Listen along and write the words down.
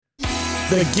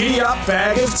The Giddy Up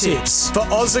Bag of Tips for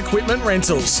Oz Equipment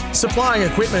Rentals, supplying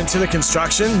equipment to the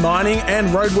construction, mining and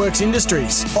roadworks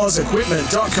industries.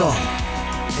 OzEquipment.com.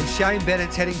 And Shane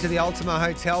Bennett's heading to the Ultima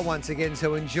Hotel once again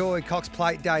to enjoy Cox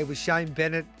Plate Day with Shane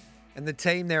Bennett and the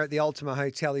team there at the Ultima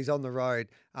Hotel. He's on the road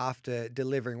after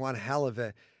delivering one hell of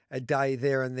a day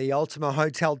there in the Ultima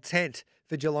Hotel tent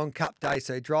for Geelong Cup Day.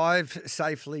 So drive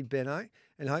safely, Benno,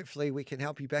 and hopefully we can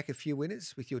help you back a few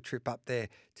winners with your trip up there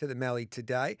to the Mallee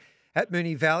today. At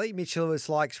Moonee Valley, Mitch Lewis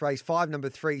likes race 5, number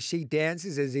 3. She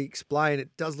Dances, as he explained.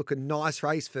 It does look a nice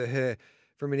race for her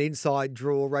from an inside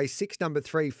draw. Race 6, number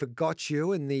 3, Forgot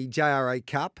You in the JRA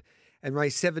Cup. And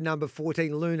race 7, number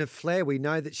 14, Luna Flare. We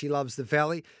know that she loves the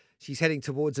Valley. She's heading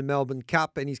towards the Melbourne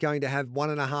Cup and he's going to have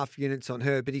 1.5 units on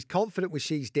her. But he's confident with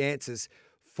She's Dances,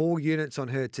 4 units on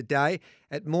her today.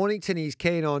 At Mornington, he's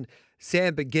keen on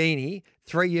Samborghini,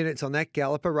 3 units on that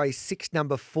galloper. Race 6,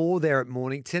 number 4 there at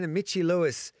Mornington. And Mitchy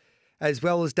Lewis, as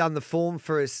well as done the form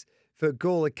for us for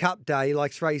Gawler Cup Day. He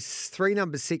likes race 3,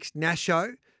 number 6,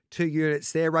 Nasho, 2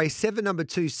 units there. Race 7, number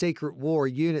 2, Secret War,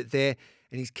 a unit there.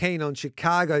 And he's keen on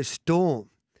Chicago Storm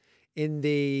in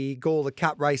the Gawler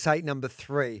Cup. Race 8, number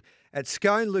 3. At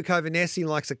Scone, Luke Ovanesi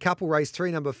likes a couple. Race 3,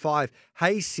 number 5,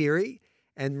 Hey Siri.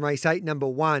 And race 8, number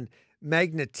 1,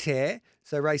 Magnetar.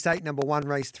 So race 8, number 1,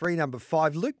 race 3, number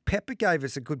 5. Luke Pepper gave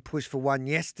us a good push for one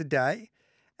yesterday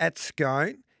at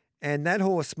Scone. And that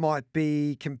horse might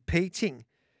be competing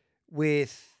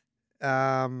with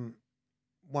one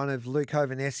of Luke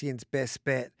Ovanesian's best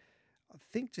bet. I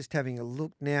think just having a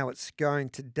look now at Scone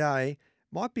today,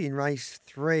 might be in race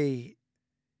 3.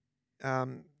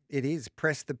 It is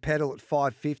Press the Pedal at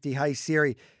 550. Hey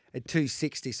Siri at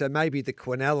 260. So maybe the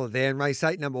Quinella there. And race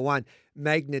 8, number 1,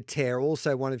 Magnetar,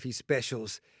 also one of his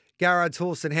specials. Garrard's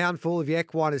Horse and Hound, full of your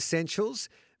equine essentials.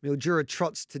 Mildura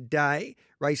trots today.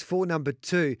 Race 4, number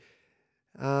 2,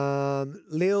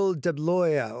 Lil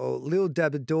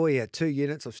Dabadoya, 2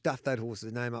 units. I've stuffed that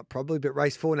horse's name up probably, but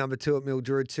race 4, number 2 at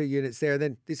Mildura, 2 units there. And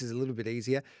then this is a little bit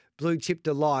easier. Blue Chip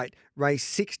Delight, race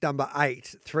 6, number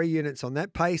 8, 3 units on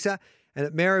that pacer. And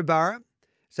at Maryborough,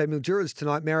 so Mildura's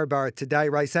tonight, Maryborough today.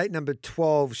 Race 8, number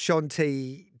 12,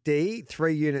 Shanti D,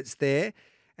 3 units there.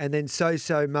 And then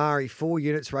So Mari, 4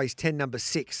 units, race 10, number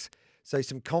 6. So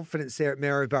some confidence there at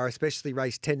Maryborough, especially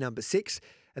race 10, number 6.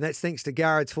 And that's thanks to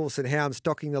Garrett's Horse and Hound,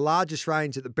 stocking the largest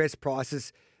range at the best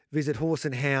prices. Visit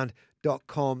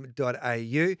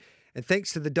horseandhound.com.au. And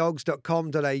thanks to the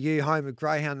dogs.com.au, home of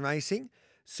greyhound racing,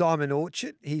 Simon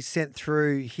Orchard, he's sent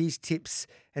through his tips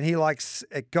and he likes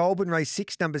at Goulburn, race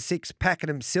 6, number 6,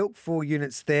 Pakenham Silk, 4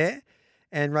 units there.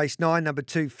 And race 9, number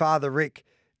 2, Father Rick,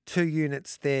 2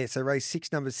 units there. So race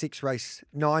 6, number 6, race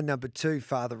 9, number 2,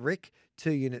 Father Rick,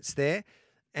 2 units there.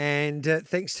 And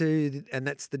thanks to, and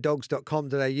that's the dogs.com.au,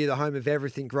 the home of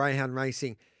everything greyhound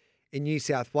racing in New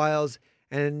South Wales.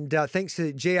 And thanks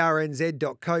to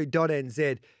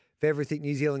grnz.co.nz for everything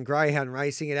New Zealand greyhound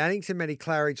racing. At Addington, Matty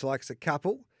Claridge likes a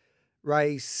couple.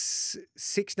 Race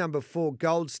 6, number 4,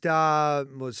 Gold Star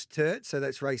Mustert. So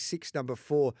that's race 6, number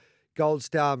 4, Gold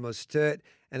Star Mustert.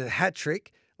 And at Hattrick,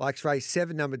 likes race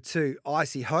 7, number 2,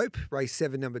 Icy Hope. Race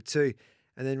 7, number 2.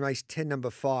 And then race 10, number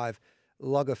 5,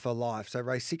 Logger for Life. So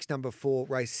race 6, number 4,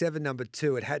 race 7, number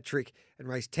 2 at Hattrick, and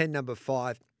race 10, number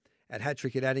 5 at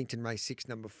Hattrick at Addington, race 6,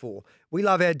 number 4. We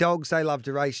love our dogs. They love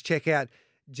to race. Check out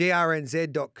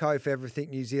grnz.co for everything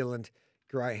New Zealand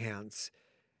greyhounds.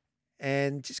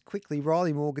 And just quickly,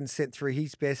 Riley Morgan sent through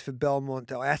his best for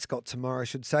Belmont, or Ascot tomorrow, I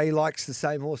should say. He likes the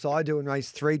same horse I do in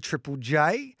race 3, Triple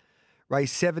J.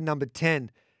 Race 7, number 10,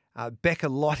 Becca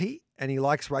Lottie. And he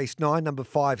likes race 9, number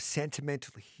 5,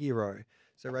 Sentimental Hero.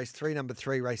 So race 3, number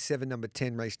 3, race 7, number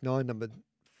 10, race 9, number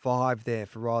 5 there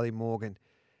for Riley Morgan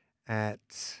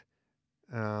at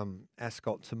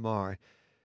Ascot tomorrow.